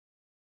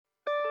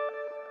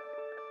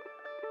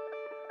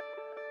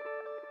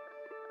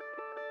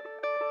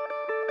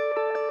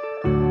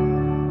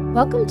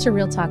Welcome to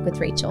Real Talk with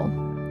Rachel.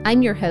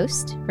 I'm your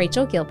host,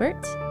 Rachel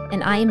Gilbert,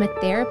 and I am a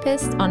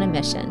therapist on a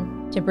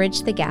mission to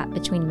bridge the gap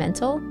between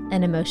mental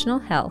and emotional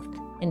health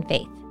and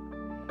faith.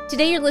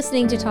 Today you're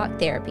listening to Talk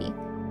Therapy,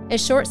 a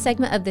short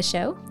segment of the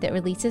show that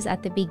releases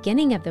at the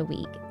beginning of the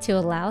week to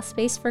allow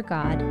space for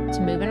God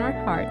to move in our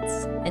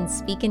hearts and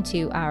speak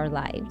into our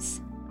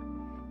lives.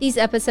 These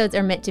episodes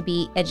are meant to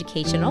be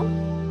educational,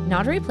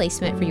 not a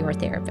replacement for your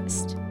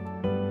therapist.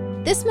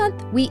 This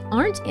month, we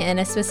aren't in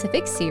a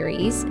specific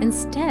series.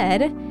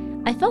 Instead,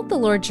 I felt the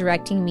Lord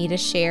directing me to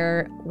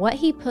share what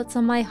He puts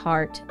on my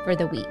heart for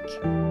the week.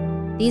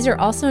 These are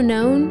also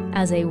known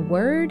as a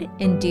word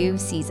in due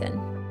season.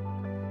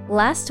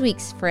 Last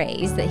week's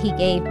phrase that He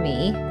gave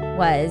me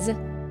was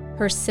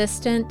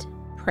persistent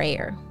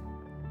prayer.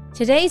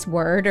 Today's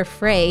word or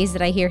phrase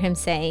that I hear Him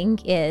saying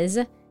is,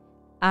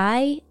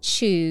 I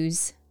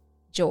choose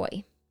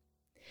joy.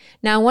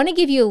 Now, I want to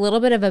give you a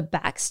little bit of a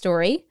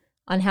backstory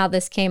on how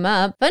this came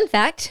up. Fun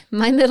fact,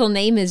 my middle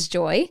name is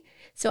Joy,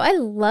 so I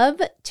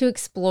love to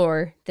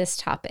explore this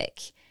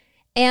topic.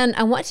 And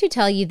I want to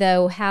tell you,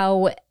 though,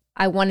 how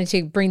I wanted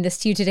to bring this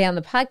to you today on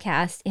the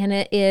podcast, and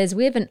it is,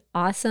 we have an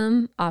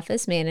awesome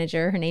office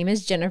manager. Her name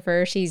is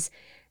Jennifer. She's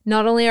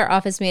not only our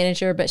office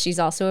manager, but she's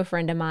also a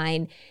friend of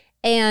mine.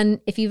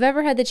 And if you've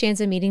ever had the chance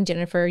of meeting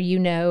Jennifer, you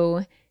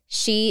know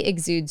she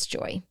exudes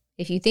joy.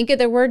 If you think of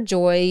the word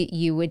joy,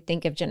 you would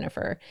think of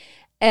Jennifer.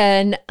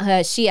 And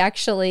she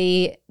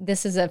actually,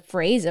 this is a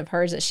phrase of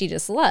hers that she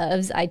just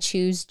loves, I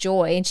choose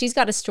joy. And she's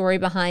got a story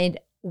behind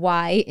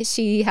why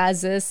she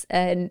has this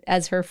and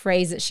as her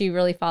phrase that she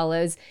really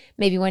follows.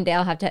 Maybe one day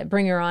I'll have to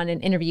bring her on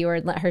and interview her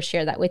and let her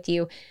share that with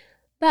you.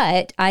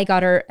 But I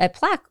got her a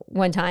plaque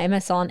one time I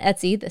saw on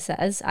Etsy that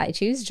says, I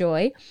choose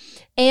joy.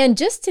 And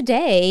just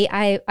today,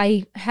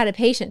 I had a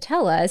patient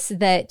tell us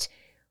that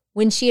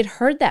when she had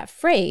heard that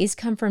phrase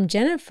come from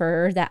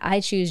Jennifer, that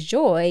I choose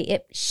joy,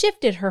 it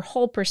shifted her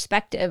whole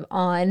perspective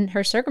on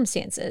her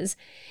circumstances.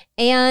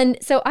 And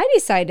so I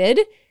decided,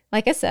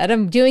 like I said,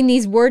 I'm doing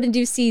these word and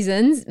due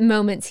seasons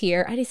moments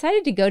here. I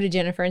decided to go to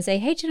Jennifer and say,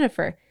 hey,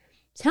 Jennifer,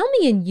 tell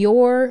me in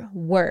your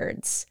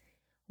words,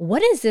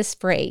 what does this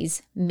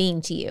phrase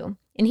mean to you?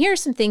 And here are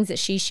some things that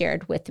she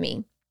shared with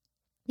me.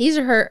 These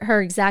are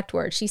her exact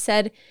words. She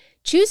said,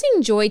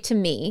 choosing joy to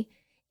me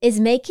is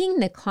making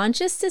the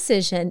conscious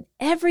decision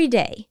every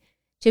day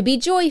to be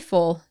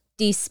joyful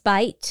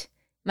despite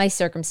my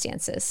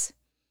circumstances.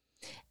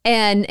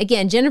 And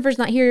again, Jennifer's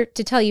not here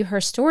to tell you her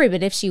story,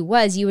 but if she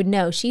was, you would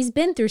know she's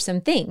been through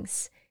some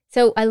things.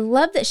 So I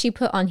love that she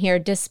put on here,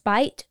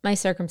 despite my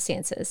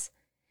circumstances.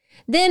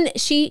 Then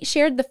she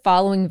shared the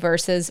following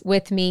verses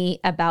with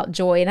me about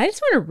joy. And I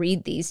just want to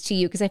read these to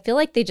you because I feel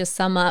like they just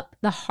sum up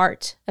the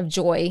heart of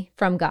joy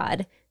from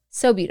God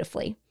so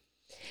beautifully.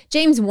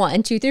 James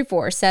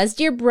 1:2-4 says,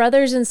 Dear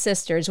brothers and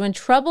sisters, when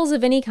troubles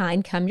of any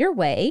kind come your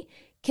way,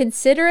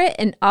 consider it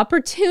an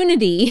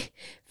opportunity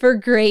for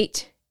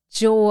great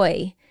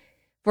joy.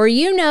 For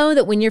you know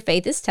that when your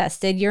faith is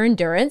tested, your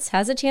endurance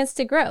has a chance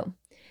to grow.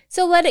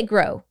 So let it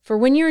grow, for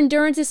when your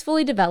endurance is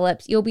fully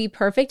developed, you'll be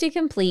perfect and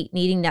complete,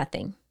 needing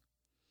nothing.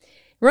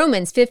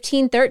 Romans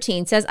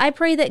 15:13 says, I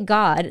pray that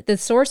God, the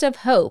source of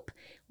hope,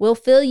 will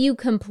fill you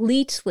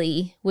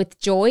completely with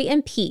joy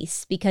and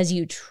peace because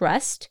you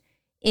trust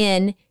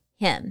in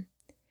Him.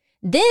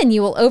 Then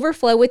you will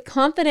overflow with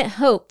confident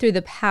hope through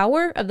the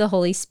power of the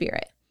Holy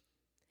Spirit.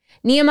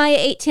 Nehemiah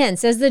 8:10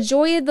 says, The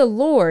joy of the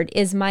Lord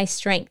is my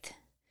strength.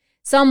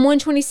 Psalm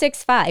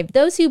 126:5,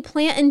 those who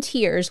plant in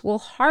tears will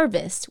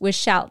harvest with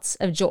shouts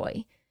of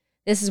joy.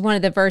 This is one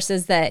of the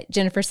verses that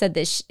Jennifer said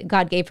that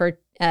God gave her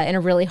in a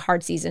really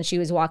hard season she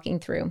was walking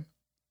through.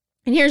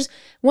 And here's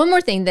one more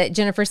thing that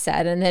Jennifer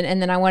said, and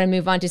then I want to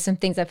move on to some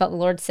things I felt the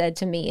Lord said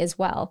to me as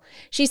well.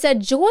 She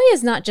said, joy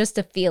is not just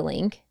a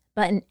feeling,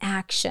 but an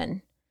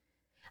action.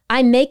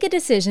 I make a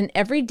decision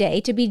every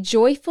day to be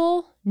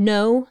joyful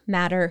no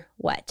matter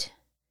what.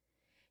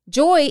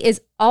 Joy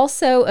is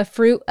also a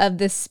fruit of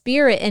the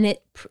Spirit, and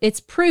it's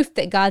proof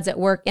that God's at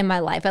work in my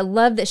life. I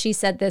love that she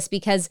said this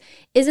because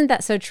isn't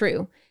that so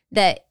true?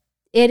 That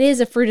it is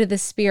a fruit of the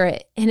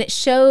Spirit, and it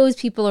shows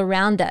people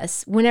around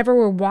us whenever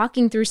we're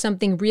walking through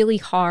something really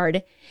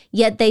hard,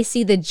 yet they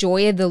see the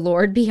joy of the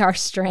Lord be our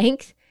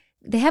strength.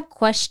 They have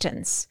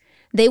questions.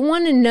 They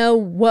want to know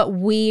what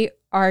we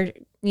are,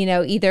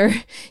 either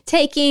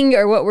taking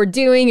or what we're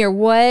doing or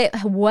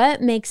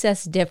what makes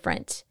us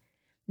different.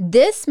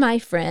 This, my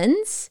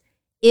friends,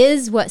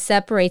 is what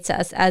separates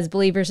us as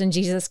believers in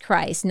Jesus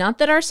Christ. Not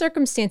that our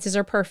circumstances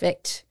are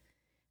perfect,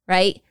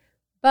 right?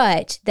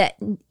 But that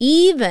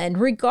even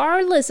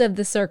regardless of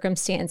the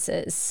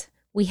circumstances,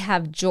 we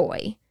have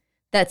joy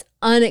that's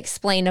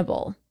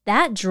unexplainable.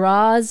 That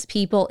draws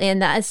people in,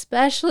 that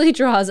especially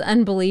draws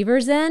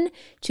unbelievers in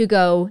to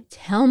go,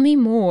 tell me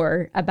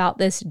more about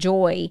this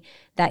joy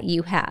that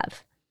you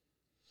have.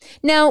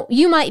 Now,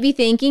 you might be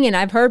thinking, and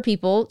I've heard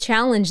people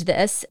challenge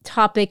this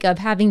topic of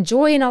having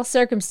joy in all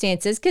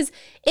circumstances because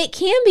it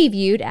can be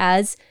viewed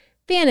as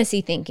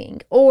fantasy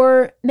thinking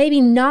or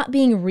maybe not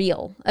being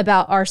real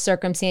about our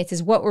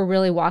circumstances, what we're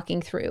really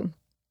walking through.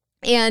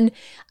 And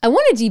I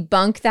want to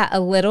debunk that a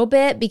little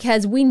bit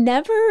because we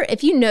never,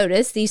 if you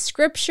notice, these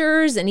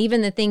scriptures and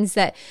even the things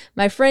that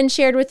my friend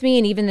shared with me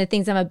and even the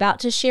things I'm about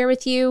to share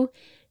with you,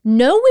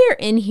 nowhere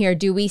in here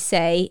do we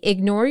say,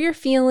 ignore your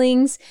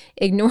feelings,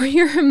 ignore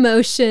your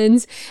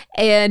emotions,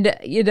 and,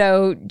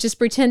 just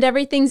pretend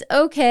everything's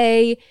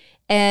okay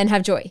and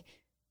have joy.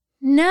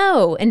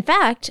 No, in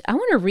fact, I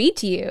want to read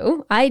to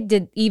you. I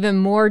did even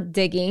more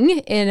digging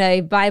in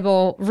a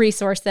Bible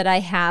resource that I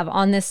have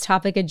on this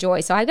topic of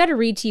joy. So I got to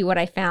read to you what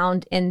I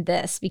found in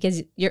this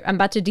because I'm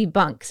about to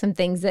debunk some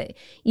things that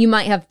you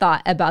might have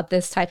thought about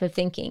this type of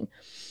thinking.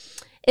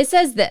 It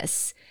says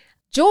this: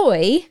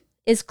 joy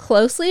is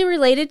closely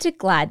related to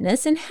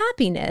gladness and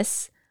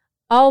happiness,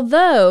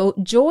 although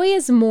joy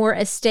is more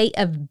a state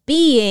of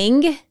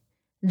being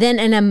than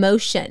an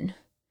emotion.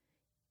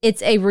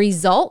 It's a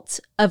result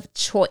of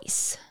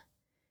choice.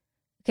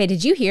 Okay,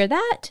 did you hear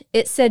that?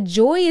 It said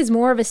joy is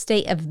more of a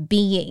state of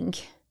being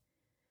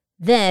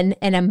than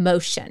an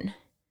emotion.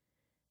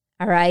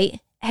 All right?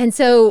 And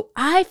so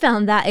I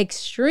found that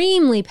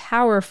extremely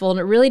powerful,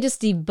 and it really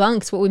just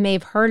debunks what we may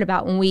have heard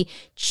about when we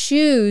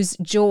choose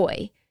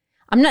joy.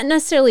 I'm not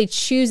necessarily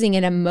choosing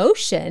an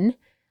emotion.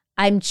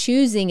 I'm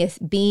choosing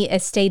a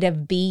state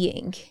of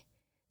being.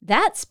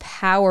 That's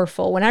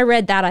powerful. When I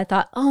read that, I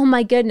thought, oh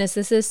my goodness,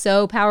 this is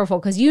so powerful.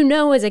 Because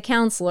as a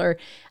counselor,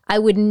 I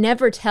would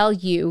never tell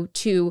you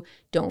to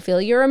don't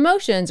feel your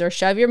emotions or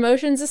shove your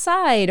emotions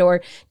aside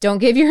or don't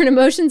give your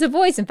emotions a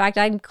voice. In fact,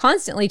 I'm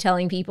constantly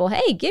telling people,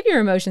 hey, give your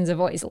emotions a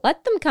voice.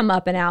 Let them come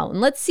up and out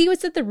and let's see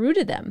what's at the root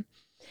of them.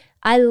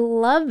 I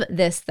love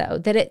this, though,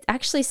 that it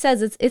actually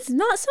says it's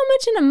not so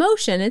much an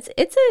emotion. It's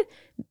a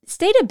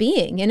state of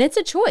being and it's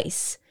a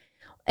choice.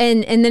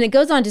 And then it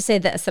goes on to say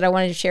this that I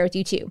wanted to share with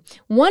you too.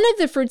 One of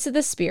the fruits of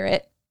the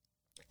Spirit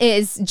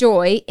is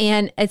joy,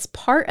 and it's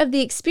part of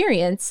the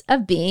experience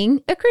of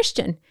being a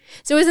Christian.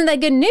 So isn't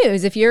that good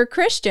news? If you're a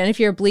Christian, if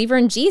you're a believer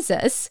in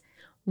Jesus,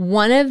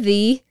 one of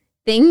the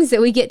things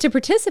that we get to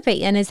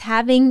participate in is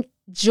having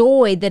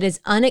joy that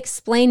is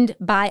unexplained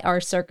by our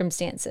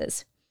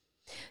circumstances.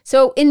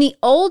 So in the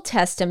Old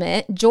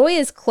Testament, joy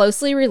is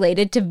closely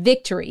related to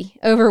victory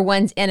over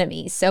one's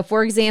enemies. So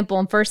for example,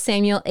 in 1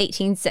 Samuel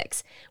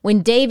 18:6,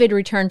 when David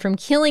returned from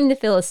killing the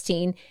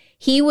Philistine,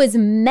 he was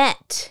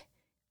met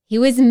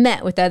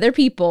with other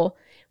people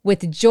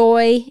with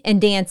joy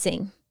and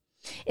dancing.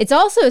 It's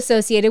also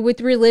associated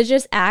with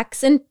religious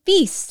acts and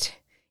feasts,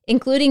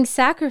 including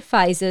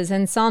sacrifices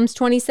in Psalms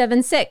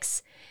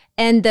 27:6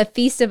 and the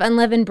Feast of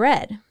Unleavened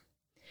Bread.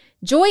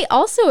 Joy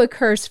also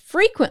occurs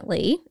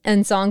frequently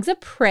in songs of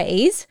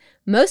praise,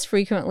 most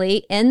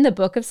frequently in the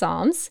book of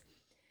Psalms.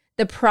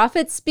 The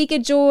prophets speak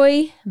of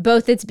joy,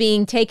 both its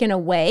being taken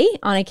away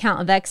on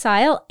account of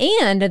exile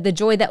and the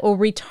joy that will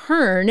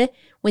return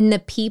when the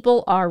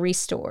people are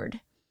restored.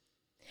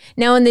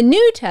 Now, in the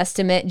New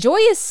Testament, joy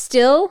is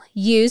still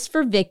used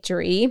for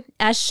victory,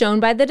 as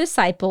shown by the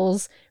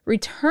disciples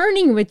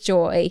returning with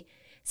joy,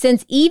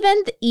 since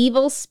even the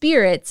evil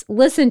spirits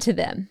listen to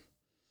them.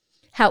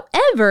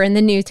 However, in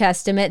the New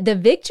Testament, the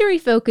victory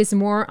focused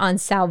more on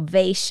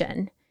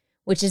salvation,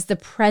 which is the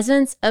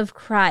presence of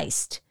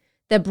Christ.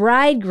 The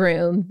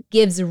bridegroom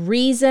gives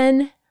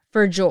reason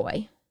for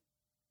joy.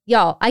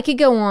 Y'all, I could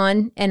go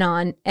on and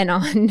on and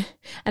on,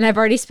 and I've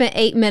already spent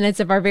 8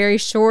 minutes of our very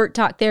short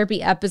talk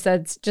therapy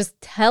episodes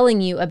just telling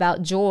you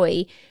about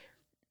joy,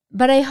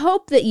 but I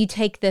hope that you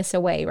take this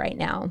away right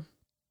now.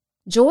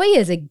 Joy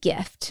is a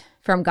gift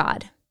from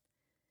God.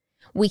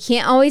 We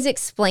can't always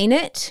explain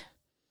it,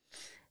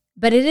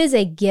 but it is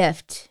a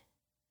gift.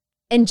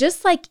 And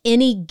just like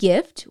any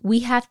gift, we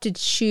have to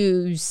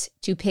choose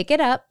to pick it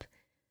up,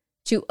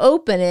 to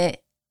open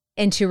it,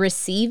 and to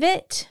receive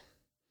it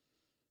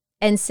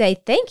and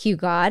say, thank you,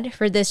 God,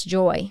 for this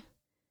joy.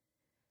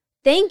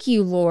 Thank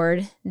you,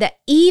 Lord, that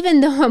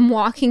even though I'm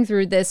walking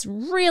through this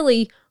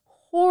really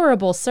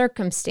horrible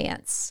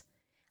circumstance,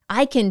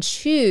 I can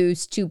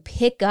choose to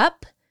pick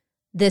up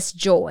this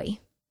joy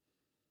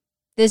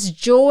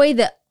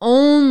that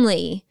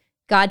only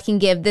God can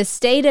give, the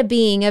state of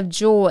being of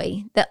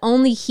joy that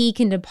only He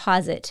can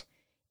deposit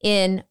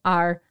in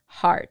our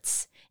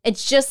hearts.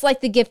 It's just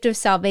like the gift of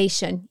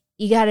salvation.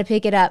 You got to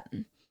pick it up.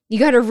 You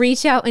got to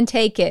reach out and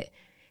take it.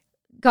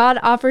 God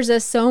offers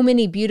us so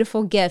many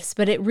beautiful gifts,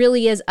 but it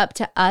really is up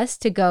to us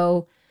to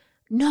go,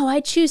 no, I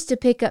choose to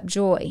pick up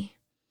joy.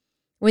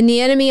 When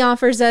the enemy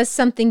offers us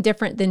something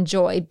different than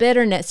joy,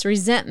 bitterness,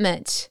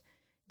 resentment,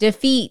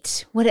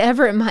 defeat,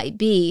 whatever it might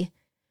be,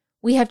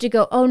 we have to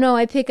go, oh no,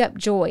 I pick up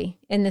joy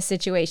in this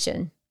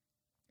situation.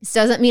 This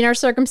doesn't mean our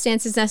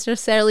circumstances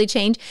necessarily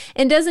change,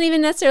 and doesn't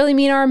even necessarily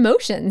mean our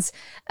emotions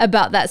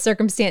about that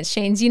circumstance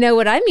change. You know,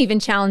 what I'm even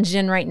challenged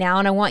in right now,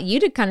 and I want you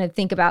to kind of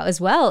think about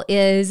as well,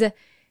 is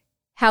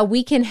how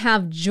we can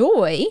have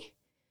joy,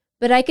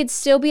 but I could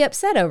still be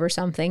upset over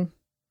something,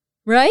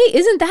 right?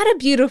 Isn't that a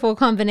beautiful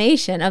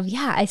combination of,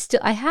 yeah,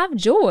 I have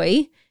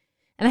joy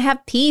and I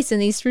have peace in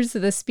these fruits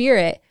of the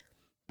Spirit,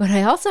 but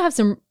I also have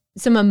some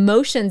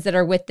emotions that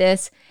are with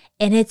this,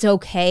 and it's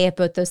okay if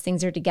both those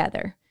things are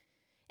together.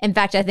 In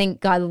fact, I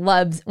think God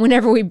loves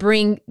whenever we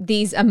bring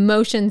these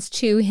emotions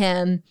to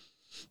him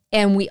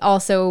and we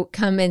also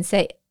come and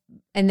say,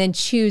 and then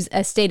choose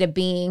a state of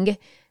being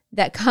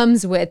that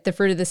comes with the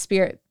fruit of the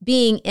Spirit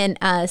being in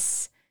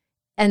us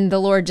and the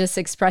Lord just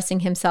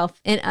expressing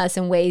himself in us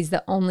in ways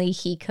that only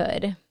he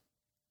could.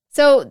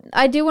 So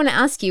I do want to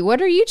ask you,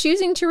 what are you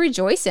choosing to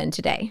rejoice in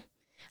today?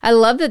 I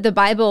love that the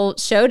Bible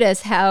showed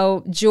us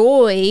how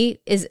joy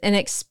is an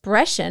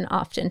expression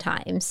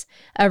oftentimes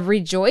of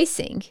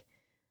rejoicing.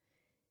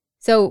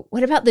 So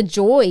what about the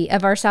joy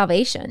of our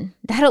salvation?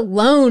 That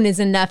alone is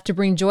enough to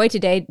bring joy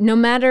today. No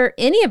matter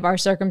any of our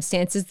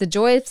circumstances, the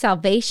joy of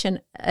salvation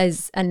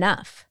is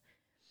enough.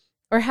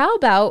 Or how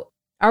about,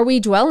 are we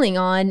dwelling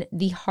on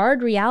the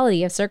hard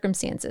reality of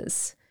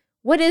circumstances?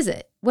 What is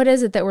it? What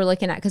is it that we're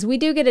looking at? Because we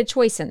do get a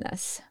choice in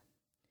this.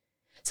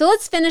 So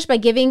let's finish by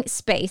giving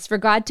space for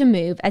God to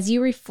move as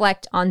you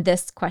reflect on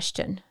this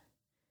question.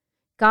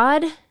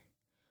 God,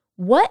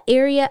 what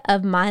area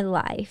of my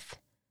life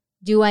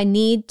do I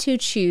need to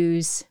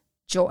choose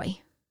joy?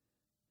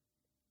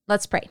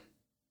 Let's pray.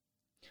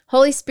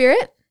 Holy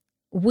Spirit,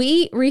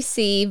 we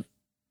receive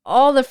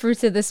all the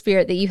fruits of the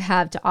Spirit that you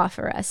have to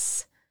offer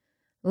us.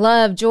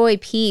 Love, joy,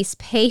 peace,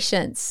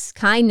 patience,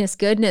 kindness,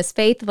 goodness,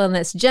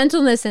 faithfulness,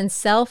 gentleness, and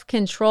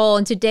self-control.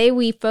 And today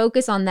we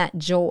focus on that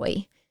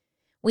joy.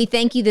 We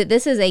thank you that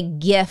this is a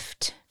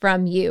gift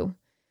from you,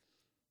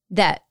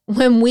 that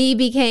when we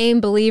became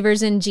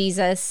believers in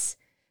Jesus,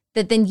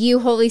 that then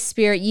you, Holy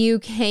Spirit, you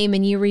came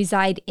and you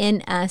reside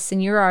in us,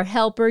 and you're our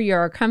helper, you're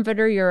our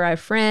comforter, you're our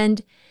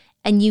friend,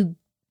 and you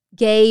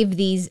gave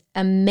these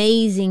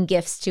amazing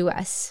gifts to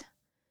us.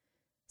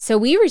 So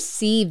we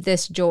receive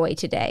this joy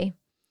today.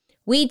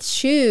 We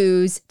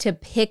choose to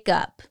pick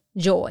up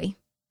joy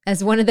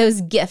as one of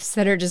those gifts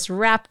that are just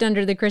wrapped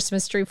under the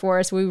Christmas tree for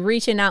us. We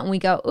reach out and we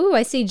go, ooh,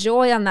 I see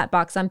joy on that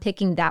box. I'm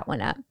picking that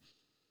one up.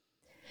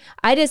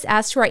 I just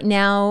ask right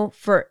now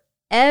for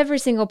every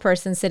single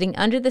person sitting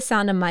under the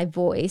sound of my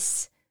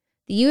voice,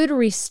 that you would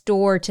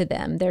restore to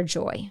them their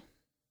joy.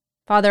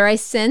 Father, I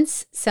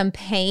sense some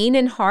pain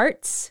in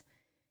hearts.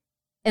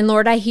 And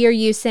Lord, I hear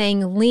you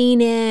saying,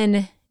 lean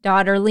in,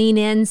 daughter, lean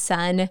in,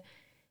 son.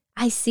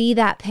 I see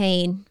that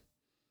pain.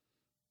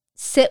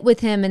 Sit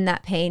with him in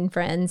that pain,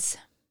 friends.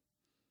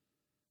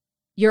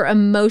 Your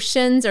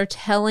emotions are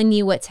telling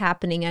you what's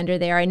happening under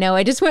there. I know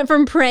I just went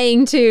from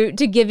praying to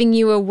giving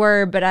you a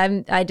word, but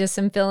I just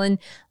am feeling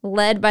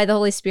led by the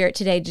Holy Spirit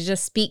today to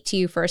just speak to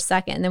you for a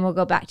second, and then we'll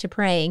go back to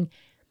praying.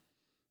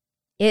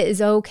 It is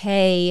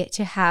okay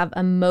to have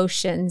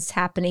emotions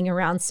happening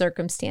around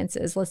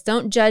circumstances. Let's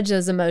don't judge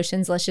those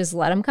emotions. Let's just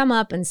let them come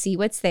up and see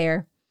what's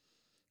there.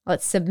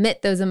 Let's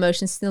submit those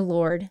emotions to the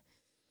Lord.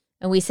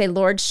 And we say,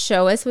 Lord,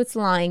 show us what's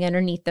lying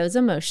underneath those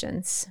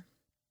emotions.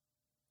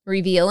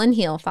 Reveal and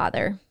heal,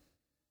 Father.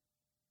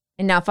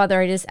 And now,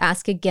 Father, I just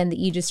ask again that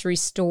you just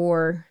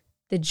restore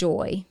the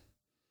joy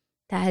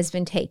that has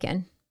been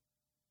taken.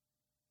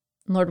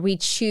 Lord, we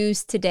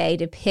choose today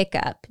to pick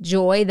up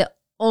joy that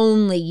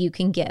only you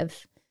can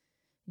give,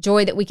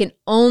 joy that we can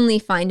only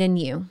find in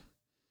you.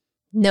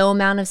 No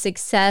amount of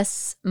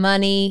success,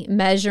 money,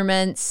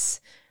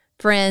 measurements,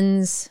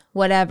 friends,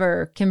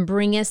 whatever, can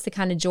bring us the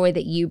kind of joy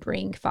that you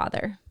bring,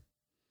 Father.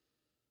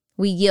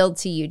 We yield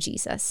to you,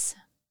 Jesus.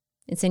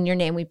 It's in your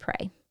name we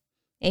pray.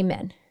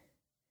 Amen.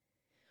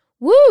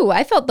 Woo!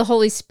 I felt the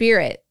Holy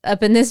Spirit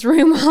up in this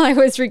room while I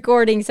was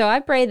recording, so I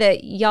pray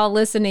that y'all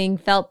listening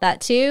felt that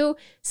too.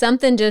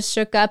 Something just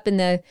shook up in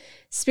the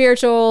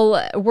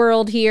spiritual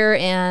world here,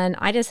 and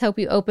I just hope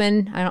you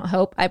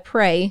I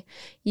pray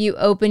you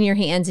open your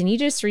hands and you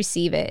just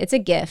receive it. It's a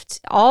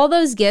gift. All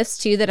those gifts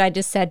too that I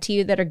just said to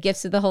you that are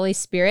gifts of the Holy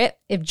Spirit.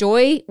 If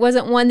joy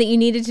wasn't one that you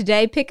needed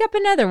today, pick up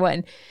another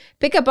one.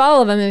 Pick up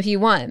all of them if you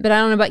want, but I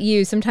don't know about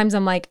you. Sometimes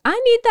I'm like, I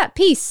need that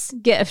peace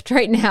gift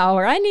right now,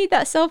 or I need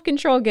that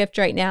self-control gift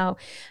right now.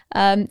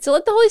 So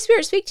let the Holy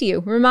Spirit speak to you.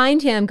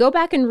 Remind him. Go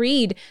back and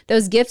read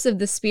those gifts of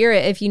the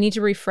Spirit if you need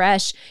to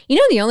refresh. You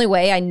know, the only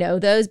way I know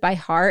those by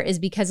heart is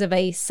because of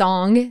a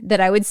song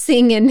that I would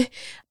sing in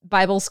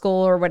Bible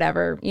school or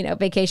whatever,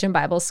 vacation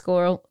Bible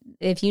school.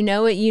 If you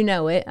know it, you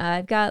know it.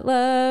 I've got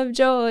love,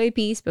 joy,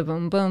 peace,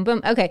 boom, boom,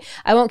 boom. Okay,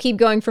 I won't keep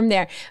going from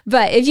there.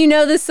 But if you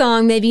know the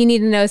song, maybe you need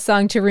to know a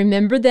song to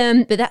remember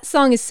them. But that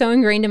song is so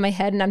ingrained in my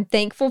head, and I'm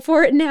thankful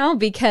for it now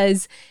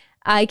because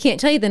I can't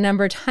tell you the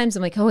number of times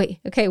I'm like, oh, wait,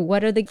 okay,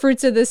 what are the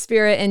fruits of the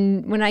Spirit?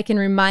 And when I can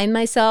remind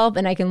myself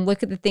and I can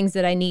look at the things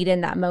that I need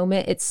in that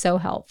moment, it's so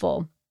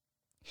helpful.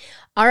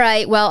 All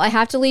right, well, I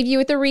have to leave you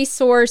with a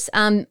resource.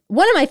 One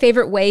of my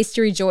favorite ways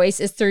to rejoice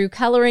is through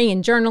coloring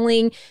and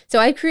journaling. So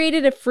I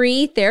created a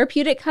free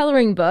therapeutic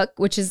coloring book,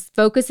 which is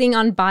focusing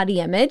on body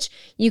image.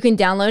 You can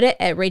download it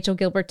at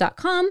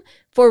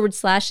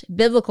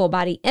rachelgilbert.com/biblical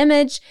body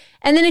image.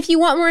 And then if you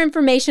want more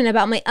information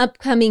about my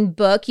upcoming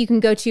book, you can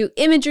go to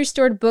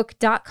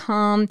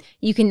imagerestoredbook.com.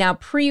 You can now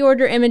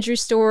pre-order Image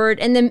Restored,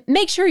 and then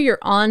make sure you're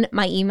on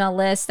my email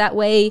list. That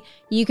way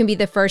you can be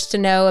the first to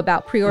know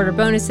about pre-order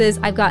bonuses.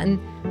 I've gotten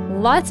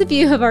lots of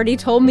you have already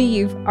told me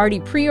you've already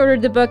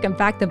pre-ordered the book. In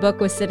fact, the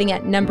book was sitting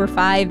at number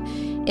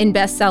 5 in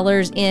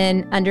bestsellers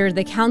under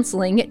the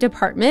counseling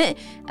department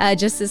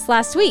just this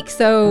last week.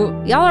 So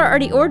y'all are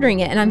already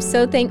ordering it, and I'm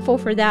so thankful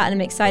for that, and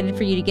I'm excited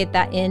for you to get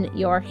that in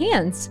your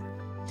hands.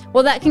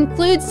 Well, that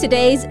concludes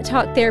today's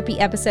Talk Therapy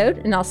episode,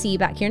 and I'll see you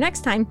back here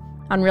next time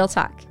on Real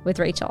Talk with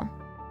Rachel.